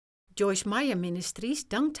Joyce Meyer Ministries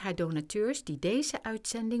dankt haar donateurs die deze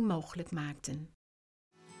uitzending mogelijk maakten.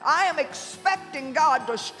 I am expecting God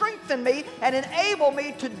to strengthen me and enable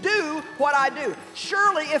me to do what I do.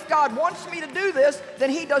 Surely if God wants me to do this, then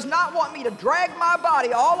He does not want me to drag my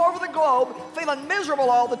body all over the globe, feeling miserable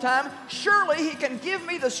all the time. Surely He can give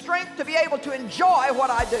me the strength to be able to enjoy what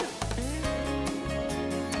I do.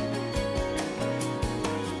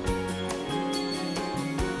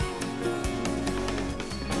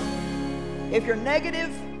 If you're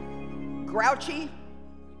negative, grouchy,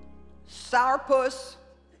 sourpuss,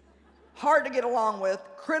 hard to get along with,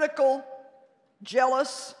 critical,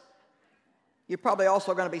 jealous, you're probably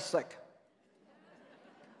also going to be sick.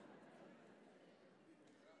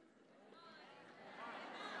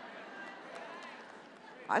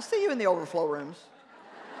 I see you in the overflow rooms.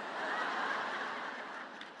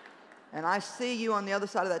 And I see you on the other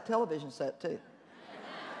side of that television set too.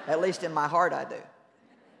 At least in my heart I do.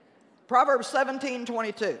 Proverbs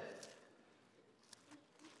 17:22.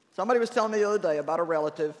 Somebody was telling me the other day about a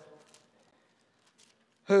relative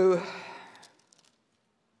who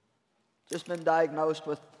just been diagnosed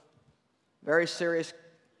with very serious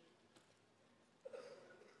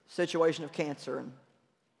situation of cancer, and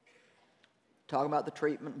talking about the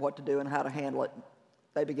treatment, what to do and how to handle it.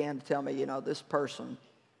 They began to tell me, you know, this person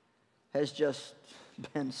has just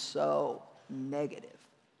been so negative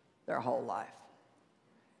their whole life.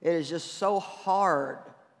 It is just so hard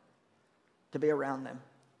to be around them.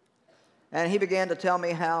 And he began to tell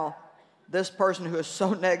me how this person who is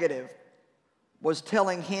so negative was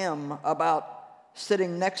telling him about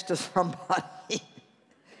sitting next to somebody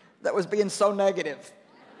that was being so negative,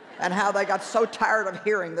 and how they got so tired of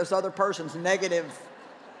hearing this other person's negative.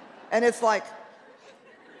 And it's like,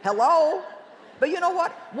 hello? But you know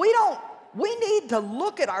what? We need to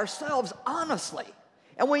look at ourselves honestly.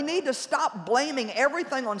 And we need to stop blaming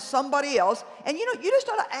everything on somebody else. And you know, you just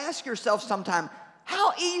ought to ask yourself sometime,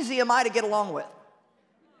 how easy am I to get along with?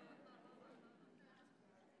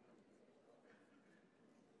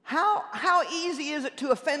 How easy is it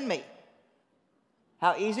to offend me?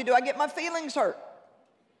 How easy do I get my feelings hurt?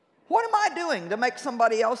 What am I doing to make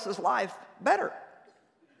somebody else's life better?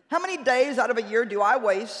 How many days out of a year do I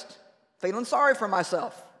waste feeling sorry for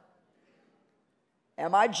myself?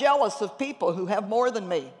 Am I jealous of people who have more than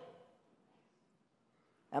me?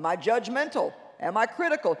 Am I judgmental? Am I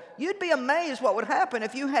critical? You'd be amazed what would happen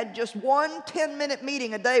if you had just one 10-minute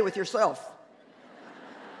meeting a day with yourself.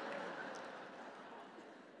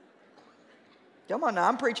 Come on now,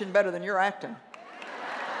 I'm preaching better than you're acting.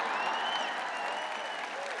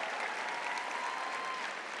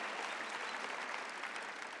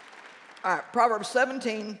 All right, Proverbs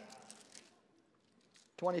 17:22.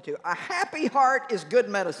 A happy heart is good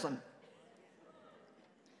medicine,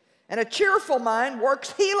 and a cheerful mind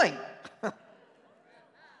works healing.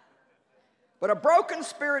 But a broken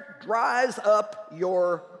spirit dries up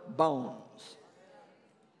your bones.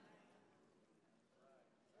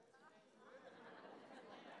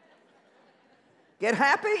 Get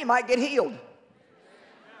happy, you might get healed.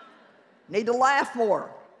 Need to laugh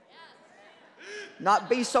more. Not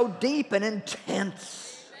be so deep and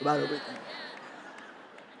intense about everything.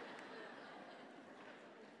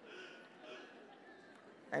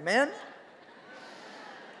 Amen?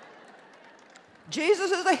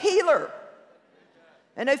 Jesus is a healer.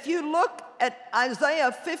 And if you look at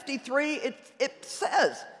Isaiah 53, it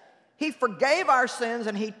says, He forgave our sins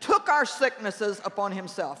and He took our sicknesses upon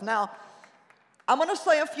Himself. Now, I'm going to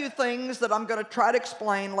say a few things that I'm going to try to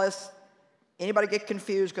explain, lest anybody get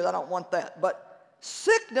confused, because I don't want that. But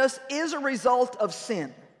sickness is a result of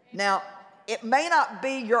sin. Now, it may not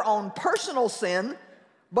be your own personal sin,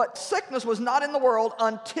 but sickness was not in the world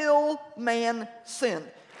until man sinned.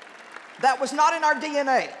 That was not in our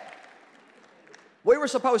DNA. We were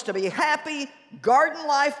supposed to be happy, garden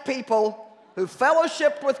life people who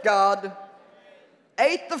fellowshiped with God,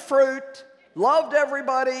 ate the fruit, loved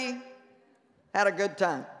everybody, had a good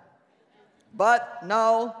time. But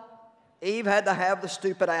no, Eve had to have the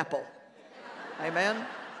stupid apple. Amen?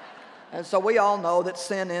 And so we all know that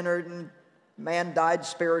sin entered and man died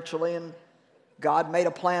spiritually, and God made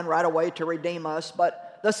a plan right away to redeem us.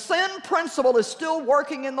 But the sin principle is still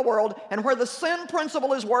working in the world, and where the sin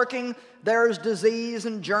principle is working, there's disease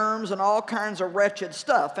and germs and all kinds of wretched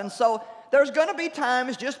stuff. And so there's going to be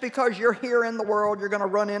times, just because you're here in the world, you're going to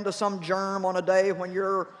run into some germ on a day when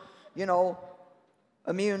your,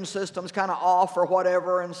 immune system's kind of off or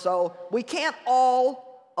whatever. And so we can't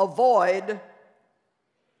all avoid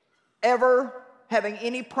ever having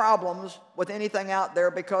any problems with anything out there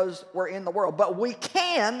because we're in the world. But we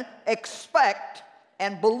can expect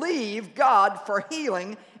and believe God for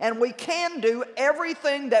healing, and we can do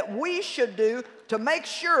everything that we should do to make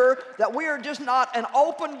sure that we are just not an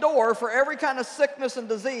open door for every kind of sickness and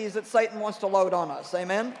disease that Satan wants to load on us.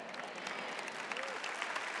 Amen?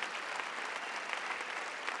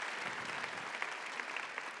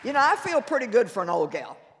 You know, I feel pretty good for an old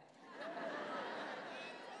gal.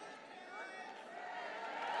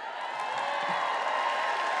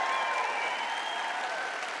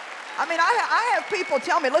 I mean, I have people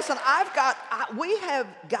tell me, listen, we have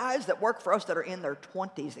guys that work for us that are in their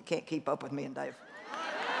 20s that can't keep up with me and Dave.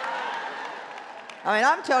 I mean,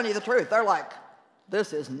 I'm telling you the truth. They're like,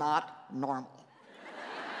 this is not normal.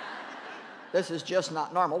 This is just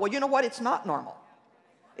not normal. Well, you know what? It's not normal.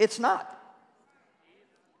 It's not.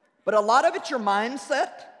 But a lot of it's your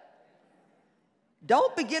mindset.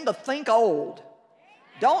 Don't begin to think old.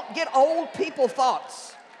 Don't get old people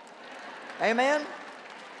thoughts. Amen?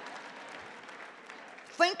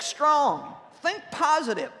 Think strong. Think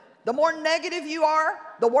positive. The more negative you are,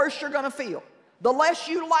 the worse you're going to feel. The less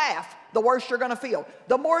you laugh, the worse you're going to feel.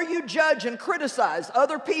 The more you judge and criticize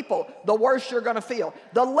other people, the worse you're going to feel.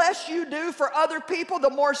 The less you do for other people,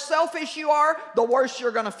 the more selfish you are, the worse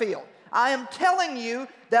you're going to feel. I am telling you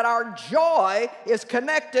that our joy is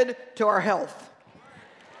connected to our health.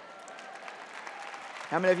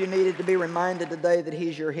 How many of you needed to be reminded today that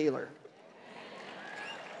He's your healer?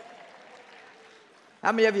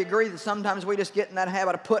 How many of you agree that sometimes we just get in that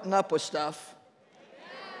habit of putting up with stuff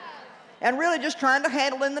and really just trying to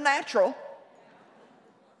handle in the natural?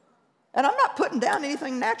 And I'm not putting down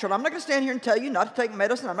anything natural. I'm not going to stand here and tell you not to take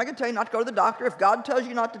medicine. I'm not going to tell you not to go to the doctor. If God tells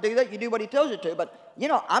you not to do that, you do what He tells you to. But, you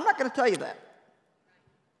know, I'm not going to tell you that.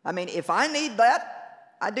 I mean, if I need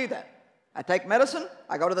that, I do that. I take medicine.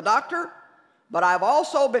 I go to the doctor. But I've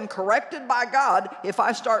also been corrected by God if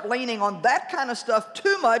I start leaning on that kind of stuff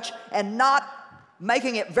too much and not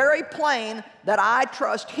making it very plain that I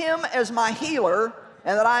trust Him as my healer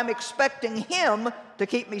and that I'm expecting Him to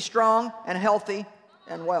keep me strong and healthy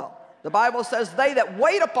and well. The Bible says, they that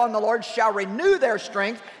wait upon the Lord shall renew their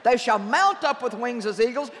strength. They shall mount up with wings as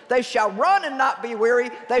eagles. They shall run and not be weary.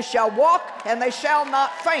 They shall walk and they shall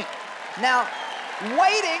not faint. Now,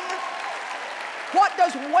 waiting, what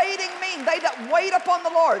does waiting mean? They that wait upon the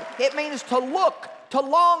Lord. It means to look, to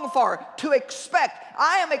long for, to expect.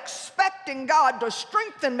 I am expecting God to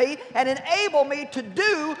strengthen me and enable me to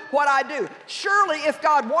do what I do. Surely if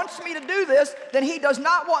God wants me to do this, then He does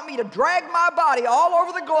not want me to drag my body all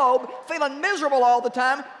over the globe feeling miserable all the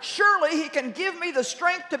time. Surely He can give me the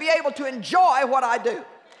strength to be able to enjoy what I do.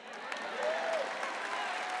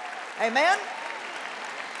 Amen?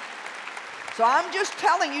 So I'm just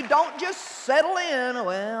telling you, don't just settle in,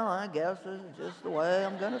 well, I guess this is just the way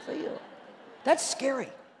I'm going to feel. That's scary.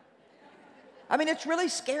 I mean, it's really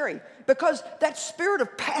scary because that spirit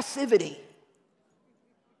of passivity.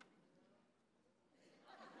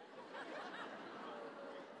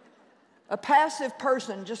 A passive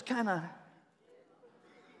person just kind of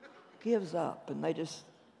gives up and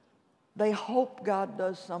they hope God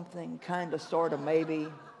does something, kind of, sort of, maybe.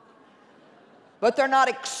 But they're not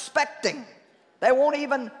expecting. They won't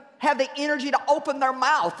even have the energy to open their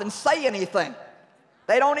mouth and say anything.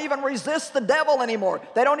 They don't even resist the devil anymore.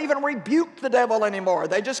 They don't even rebuke the devil anymore.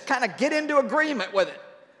 They just kind of get into agreement with it.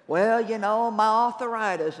 Well, you know, my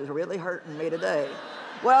arthritis is really hurting me today.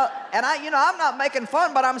 Well, and I'm not making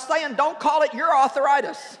fun, but I'm saying don't call it your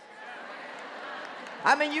arthritis.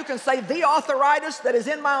 I mean, you can say the arthritis that is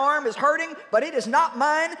in my arm is hurting, but it is not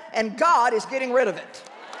mine, and God is getting rid of it.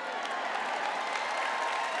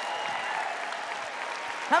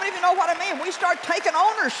 How many of you know what I mean? We start taking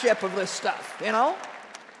ownership of this stuff, you know?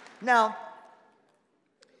 Now,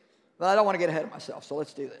 well, I don't want to get ahead of myself, so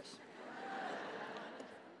let's do this.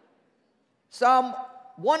 Psalm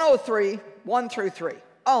 103, 1 through 3.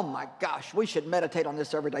 Oh my gosh, we should meditate on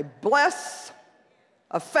this every day. Bless,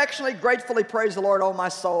 affectionately, gratefully praise the Lord, O my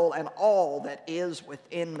soul, and all that is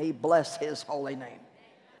within me. Bless His holy name.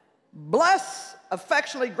 Bless,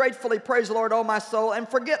 affectionately, gratefully praise the Lord, O my soul, and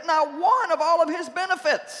forget not one of all of His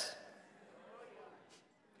benefits,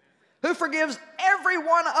 who forgives every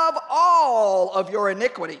one of all of your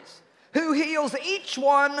iniquities, who heals each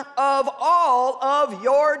one of all of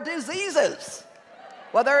your diseases.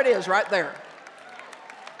 Well, there it is right there.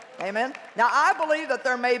 Amen. Now, I believe that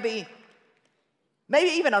there may be maybe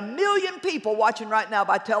even 1 million people watching right now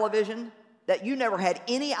by television that you never had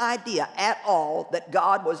any idea at all that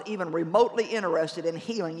God was even remotely interested in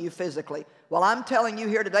healing you physically. Well, I'm telling you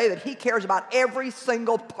here today that He cares about every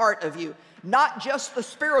single part of you, not just the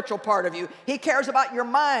spiritual part of you. He cares about your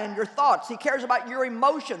mind, your thoughts. He cares about your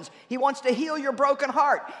emotions. He wants to heal your broken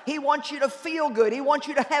heart. He wants you to feel good. He wants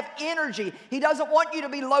you to have energy. He doesn't want you to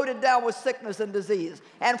be loaded down with sickness and disease.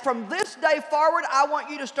 And from this day forward, I want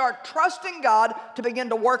you to start trusting God to begin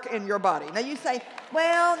to work in your body. Now you say,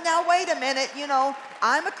 well, now wait a minute, you know,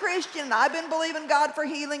 I'm a Christian and I've been believing God for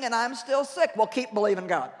healing and I'm still sick. Well, keep believing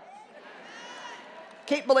God.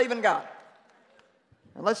 Keep believing God.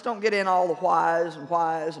 And let's don't get in all the whys and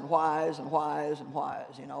whys and whys and whys and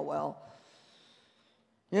whys. You know, well,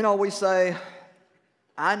 you know, we say,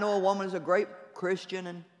 I know a woman who's a great Christian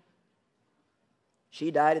and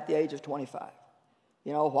she died at the age of 25.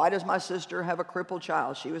 You know, why does my sister have a crippled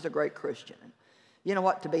child? She was a great Christian. And you know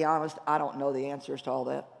what, to be honest, I don't know the answers to all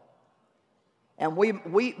that. And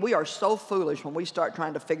we are so foolish when we start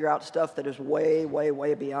trying to figure out stuff that is way, way,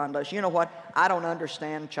 way beyond us. You know what? I don't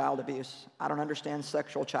understand child abuse. I don't understand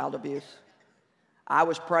sexual child abuse. I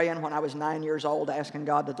was praying when I was 9 years old, asking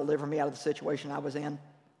God to deliver me out of the situation I was in.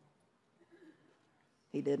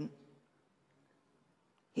 He didn't.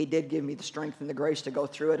 He did give me the strength and the grace to go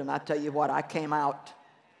through it, and I tell you what, I came out.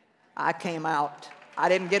 I came out. I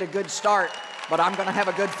didn't get a good start, but I'm going to have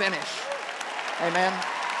a good finish. Amen.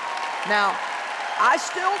 Now, I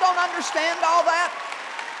still don't understand all that.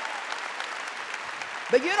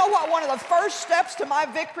 But you know what one of the first steps to my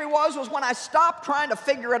victory was when I stopped trying to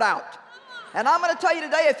figure it out. And I'm going to tell you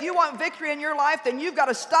today, if you want victory in your life, then you've got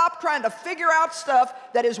to stop trying to figure out stuff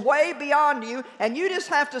that is way beyond you. And you just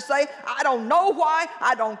have to say, I don't know why,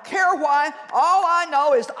 I don't care why. All I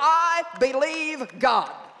know is I believe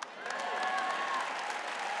God.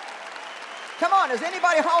 Come on, is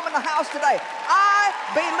anybody home in the house today? I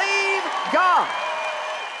believe God.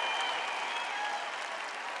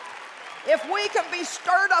 If we can be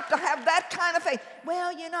stirred up to have that kind of faith,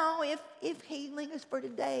 well, you know, if healing is for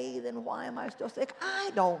today, then why am I still sick?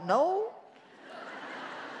 I don't know.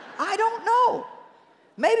 I don't know.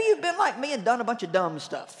 Maybe you've been like me and done a bunch of dumb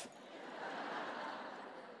stuff.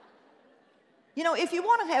 You know, if you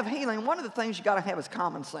want to have healing, one of the things you got to have is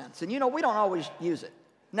common sense. And you know, we don't always use it.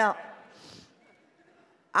 Now,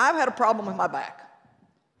 I've had a problem with my back.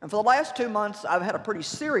 And for the last 2 months, I've had a pretty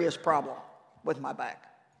serious problem with my back.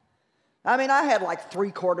 I mean, I had like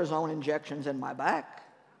 3 cortisone injections in my back.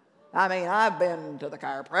 I mean, I've been to the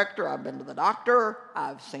chiropractor, I've been to the doctor,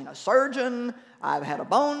 I've seen a surgeon, I've had a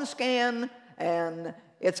bone scan, and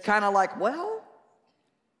it's kind of like, well,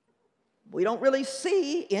 we don't really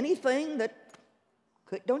see anything that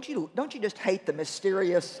could, don't you just hate the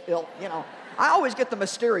mysterious, you know, I always get the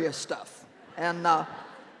mysterious stuff. And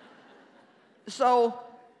so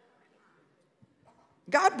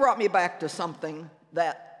God brought me back to something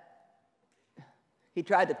that He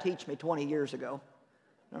tried to teach me 20 years ago.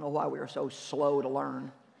 I don't know why we are so slow to learn.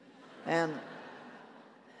 And,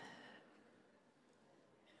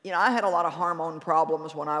 you know, I had a lot of hormone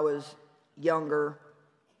problems when I was younger.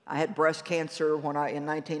 I had breast cancer in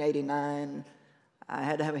 1989. I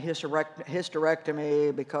had to have a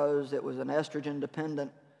hysterectomy because it was an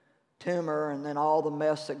estrogen-dependent tumor, and then all the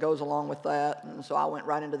mess that goes along with that. And so I went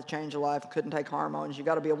right into the change of life. Couldn't take hormones. You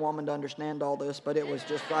got to be a woman to understand all this, but it was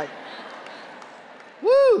just like,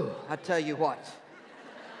 woo! I tell you what.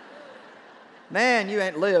 Man, you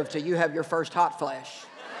ain't lived till you have your first hot flash.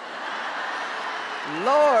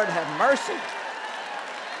 Lord have mercy.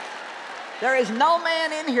 There is no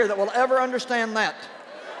man in here that will ever understand that.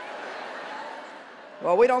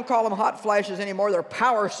 Well, we don't call them hot flashes anymore. They're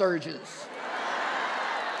power surges.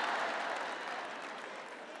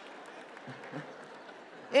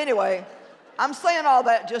 Anyway, I'm saying all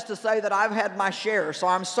that just to say that I've had my share, so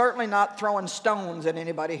I'm certainly not throwing stones at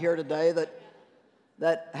anybody here today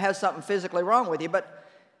that has something physically wrong with you. But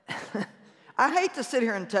I hate to sit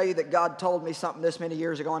here and tell you that God told me something this many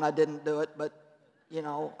years ago and I didn't do it, but, you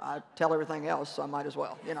know, I tell everything else, so I might as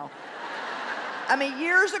well, you know. I mean,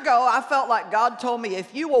 years ago, I felt like God told me,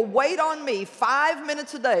 if you will wait on me 5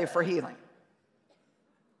 minutes a day for healing,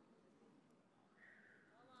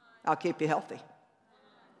 I'll keep you healthy.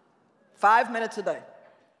 5 minutes a day.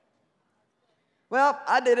 Well,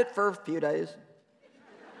 I did it for a few days.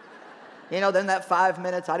 You know, then that 5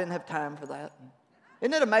 minutes, I didn't have time for that.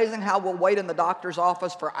 Isn't it amazing how we'll wait in the doctor's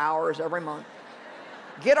office for hours every month?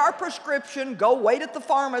 Get our prescription, go wait at the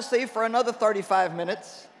pharmacy for another 35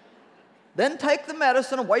 minutes, then take the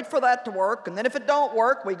medicine and wait for that to work, and then if it don't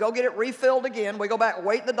work, we go get it refilled again, we go back,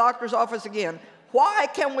 wait in the doctor's office again. Why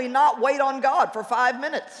can we not wait on God for 5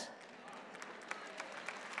 minutes?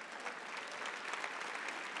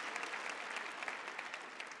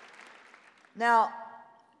 Now,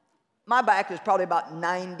 my back is probably about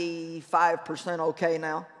 95% okay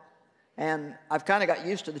now. And I've kind of got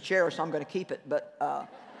used to the chair, so I'm going to keep it. But I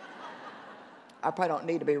probably don't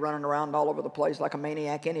need to be running around all over the place like a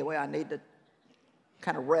maniac anyway. I need to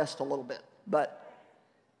kind of rest a little bit. But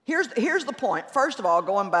here's the point. First of all,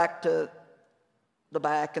 going back to the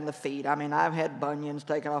back and the feet. I mean, I've had bunions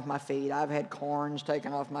taken off my feet. I've had corns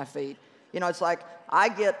taken off my feet. You know, it's like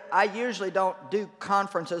I usually don't do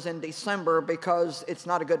conferences in December because it's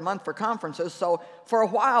not a good month for conferences. So for a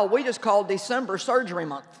while, we just called December surgery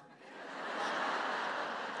month.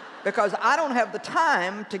 Because I don't have the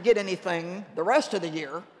time to get anything the rest of the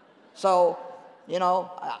year. So, you know,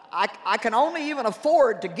 I can only even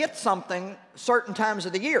afford to get something certain times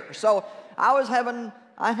of the year. So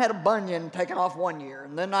I had a bunion taken off one year.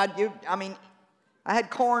 And then I had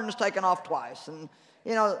corns taken off twice. And,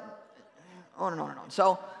 you know, on and on and on.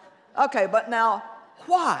 So, okay, but now,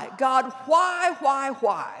 why? God,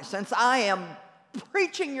 why? Since I am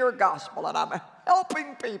preaching your gospel and I'm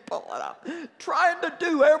helping people and I'm trying to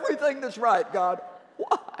do everything that's right, God,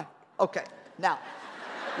 why? Okay, now,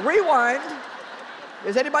 rewind.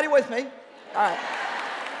 Is anybody with me? All right.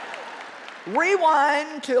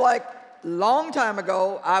 Rewind to like a long time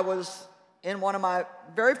ago. I was in one of my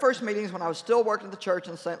very first meetings when I was still working at the church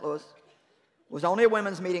in St. Louis. It was only a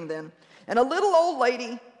women's meeting then. And a little old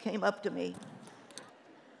lady came up to me.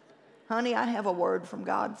 Honey, I have a word from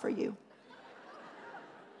God for you.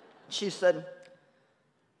 She said,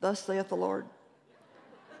 thus saith the Lord,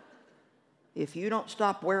 if you don't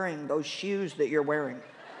stop wearing those shoes that you're wearing,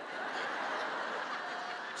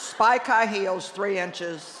 spike high heels, 3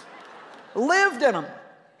 inches, lived in them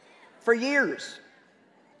for years.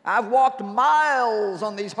 I've walked miles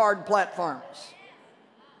on these hard platforms.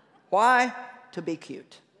 Why? To be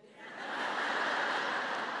cute.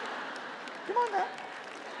 Come on now.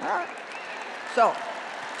 All right. So,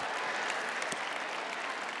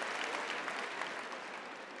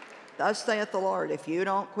 thus saith the Lord, if you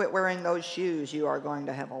don't quit wearing those shoes, you are going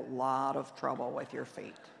to have a lot of trouble with your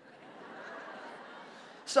feet.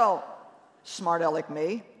 So, smart aleck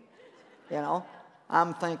me, you know,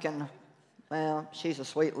 I'm thinking, well, she's a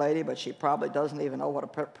sweet lady, but she probably doesn't even know what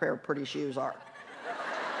a pair of pretty shoes are.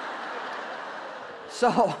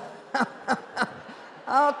 So,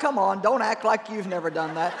 oh, come on, don't act like you've never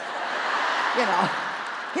done that. You know,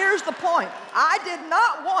 here's the point. I did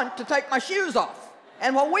not want to take my shoes off.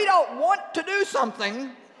 And when we don't want to do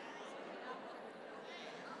something,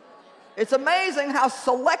 it's amazing how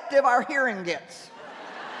selective our hearing gets.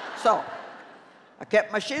 So, I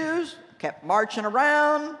kept my shoes, kept marching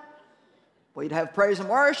around. We'd have praise and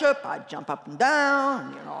worship. I'd jump up and down,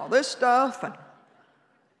 and, you know, all this stuff. And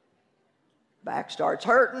back starts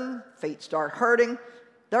hurting, feet start hurting.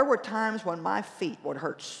 There were times when my feet would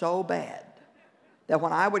hurt so bad that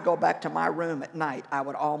when I would go back to my room at night, I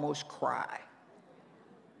would almost cry.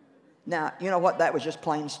 Now, you know what? That was just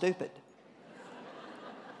plain stupid.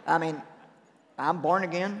 I mean, I'm born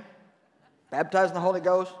again, baptized in the Holy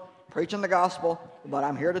Ghost, preaching the gospel, but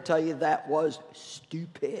I'm here to tell you that was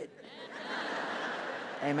stupid.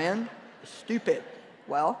 Amen? Stupid.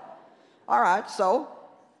 Well, all right, so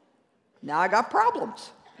now I got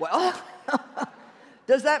problems. Well,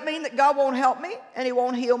 does that mean that God won't help me and He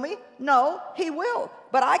won't heal me? No, He will.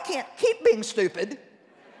 But I can't keep being stupid.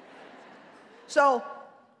 So,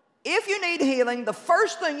 if you need healing, the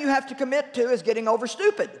first thing you have to commit to is getting over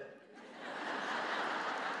stupid.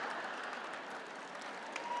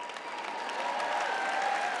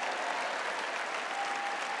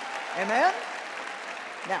 Amen?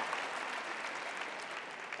 Now,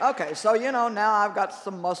 okay, so, you know, now I've got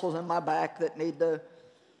some muscles in my back that need to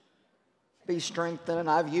be strengthened, and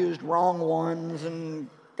I've used wrong ones and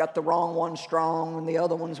got the wrong one strong and the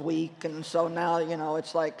other one's weak, and so now, you know,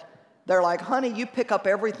 it's like, they're like, honey, you pick up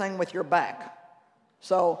everything with your back.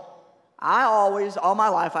 So I always, all my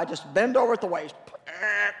life, I just bend over at the waist,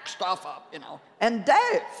 pick stuff up, you know. And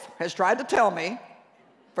Dave has tried to tell me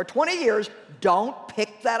for 20 years, don't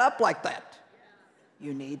pick that up like that.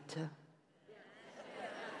 You need to.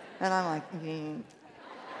 And I'm like,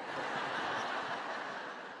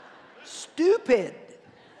 Stupid.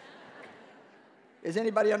 Is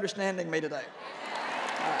anybody understanding me today?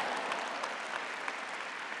 All right.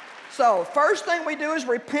 So, first thing we do is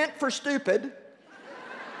repent for stupid.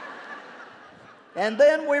 And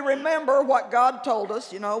then we remember what God told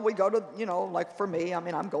us. You know, we go to, you know, like for me, I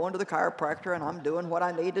mean, I'm going to the chiropractor and I'm doing what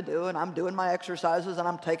I need to do and I'm doing my exercises and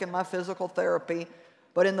I'm taking my physical therapy.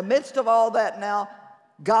 But in the midst of all that now,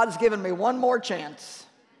 God's given me one more chance.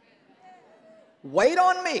 Wait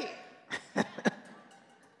on me.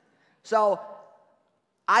 So,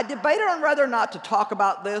 I debated on whether or not to talk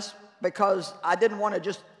about this because I didn't want to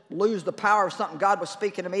just lose the power of something God was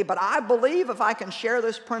speaking to me, but I believe if I can share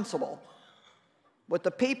this principle with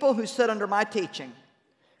the people who sit under my teaching,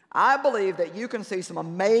 I believe that you can see some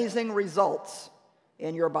amazing results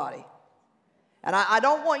in your body. And I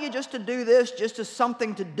don't want you just to do this just as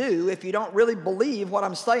something to do. If you don't really believe what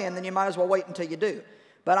I'm saying, then you might as well wait until you do.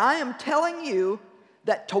 But I am telling you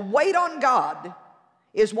that to wait on God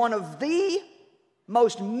is one of the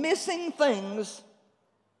most missing things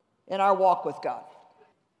in our walk with God.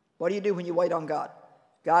 What do you do when you wait on God?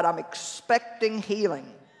 God, I'm expecting healing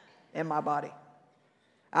in my body.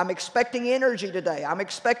 I'm expecting energy today. I'm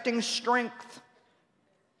expecting strength.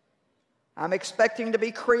 I'm expecting to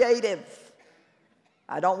be creative.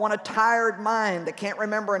 I don't want a tired mind that can't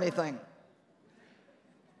remember anything.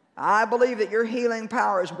 I believe that your healing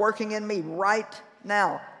power is working in me right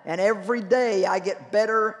now. And every day I get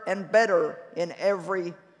better and better in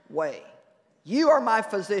every way. You are my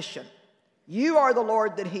physician. You are the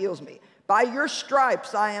Lord that heals me. By your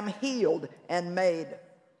stripes I am healed and made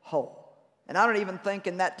whole. And I don't even think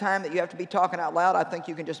in that time that you have to be talking out loud. I think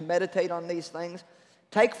you can just meditate on these things.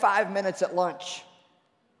 Take 5 minutes at lunch.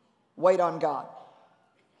 Wait on God.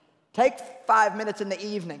 Take 5 minutes in the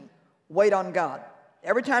evening. Wait on God.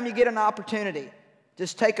 Every time you get an opportunity,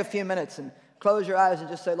 just take a few minutes and close your eyes and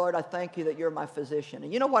just say, Lord, I thank you that you're my physician.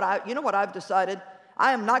 And you know what I've decided?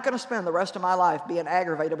 I am not going to spend the rest of my life being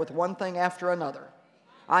aggravated with one thing after another.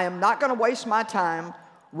 I am not going to waste my time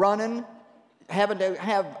running, having to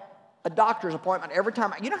have a doctor's appointment every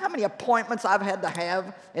time. You know how many appointments I've had to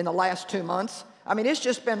have in the last 2 months? I mean, it's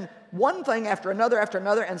just been one thing after another,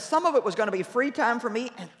 and some of it was going to be free time for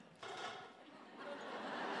me.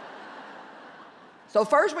 So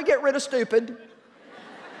first we get rid of stupid.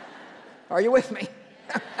 Are you with me?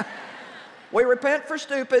 We repent for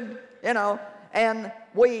stupid, you know, and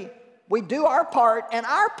we do our part, and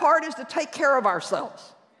our part is to take care of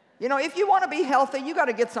ourselves. You know, if you want to be healthy, you got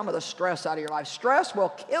to get some of the stress out of your life. Stress will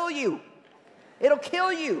kill you. It'll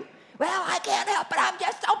kill you. Well, I can't help it. I'm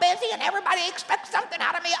just so busy, and everybody expects something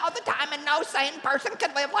out of me all the time, and no sane person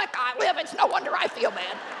can live like I live. It's no wonder I feel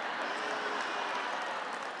bad.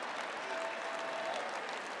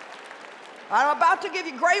 I'm about to give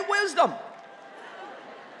you great wisdom.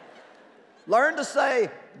 Learn to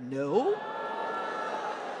say no.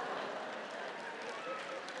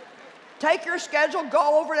 Take your schedule,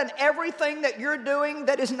 go over it, and everything that you're doing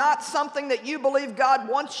that is not something that you believe God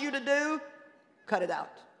wants you to do, cut it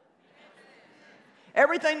out.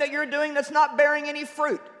 Everything that you're doing that's not bearing any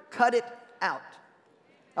fruit, cut it out.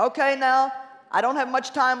 Okay, now, I don't have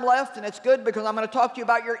much time left, and it's good because I'm going to talk to you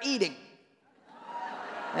about your eating.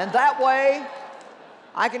 And that way,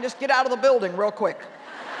 I can just get out of the building real quick.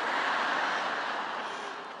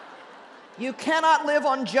 You cannot live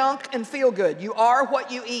on junk and feel good. You are what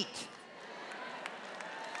you eat.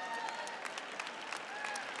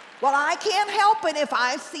 Well, I can't help it. If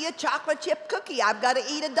I see a chocolate chip cookie, I've got to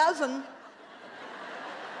eat a dozen.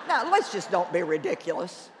 Now, let's just don't be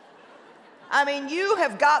ridiculous. I mean, you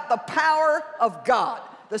have got the power of God.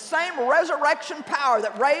 The same resurrection power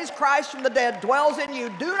that raised Christ from the dead dwells in you.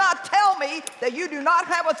 Do not tell me that you do not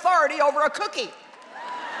have authority over a cookie.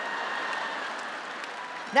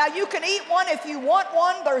 Now, you can eat one if you want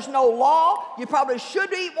one. There's no law. You probably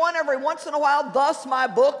should eat one every once in a while. Thus, my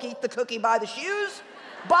book, Eat the Cookie by the Shoes.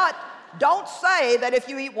 But don't say that if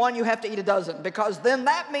you eat one, you have to eat a dozen, because then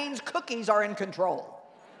that means cookies are in control.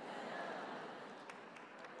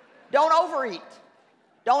 Don't overeat.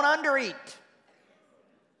 Don't undereat.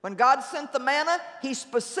 When God sent the manna, he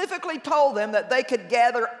specifically told them that they could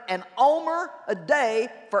gather an omer a day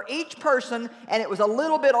for each person, and it was a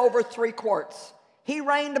little bit over 3 quarts. He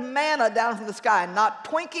rained manna down from the sky, not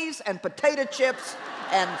Twinkies and potato chips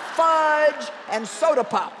and fudge and soda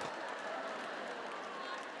pop.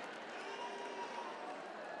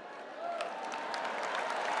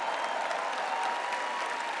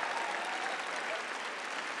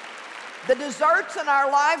 The desserts in our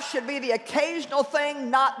life should be the occasional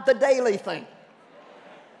thing, not the daily thing.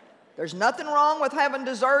 There's nothing wrong with having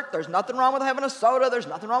dessert. There's nothing wrong with having a soda. There's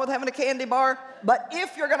nothing wrong with having a candy bar. But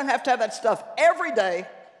if you're going to have that stuff every day,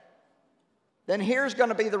 then here's going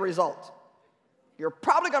to be the result. You're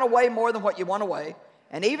probably going to weigh more than what you want to weigh.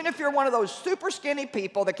 And even if you're one of those super skinny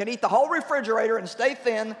people that can eat the whole refrigerator and stay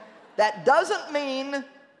thin, that doesn't mean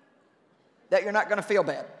that you're not going to feel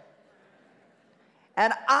bad.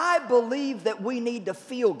 And I believe that we need to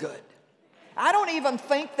feel good. I don't even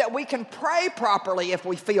think that we can pray properly if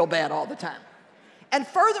we feel bad all the time. And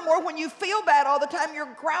furthermore, when you feel bad all the time,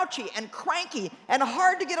 you're grouchy and cranky and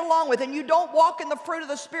hard to get along with, and you don't walk in the fruit of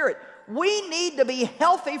the Spirit. We need to be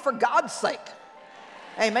healthy for God's sake.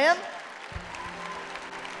 Amen?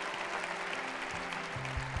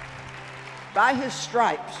 By His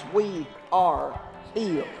stripes we are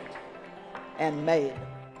healed and made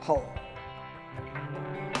whole.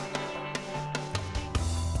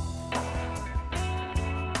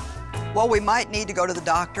 Well, we might need to go to the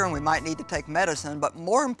doctor and we might need to take medicine, but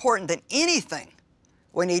more important than anything,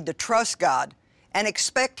 we need to trust God and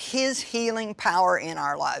expect His healing power in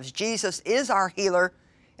our lives. Jesus is our healer,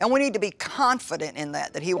 and we need to be confident in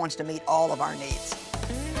that He wants to meet all of our needs.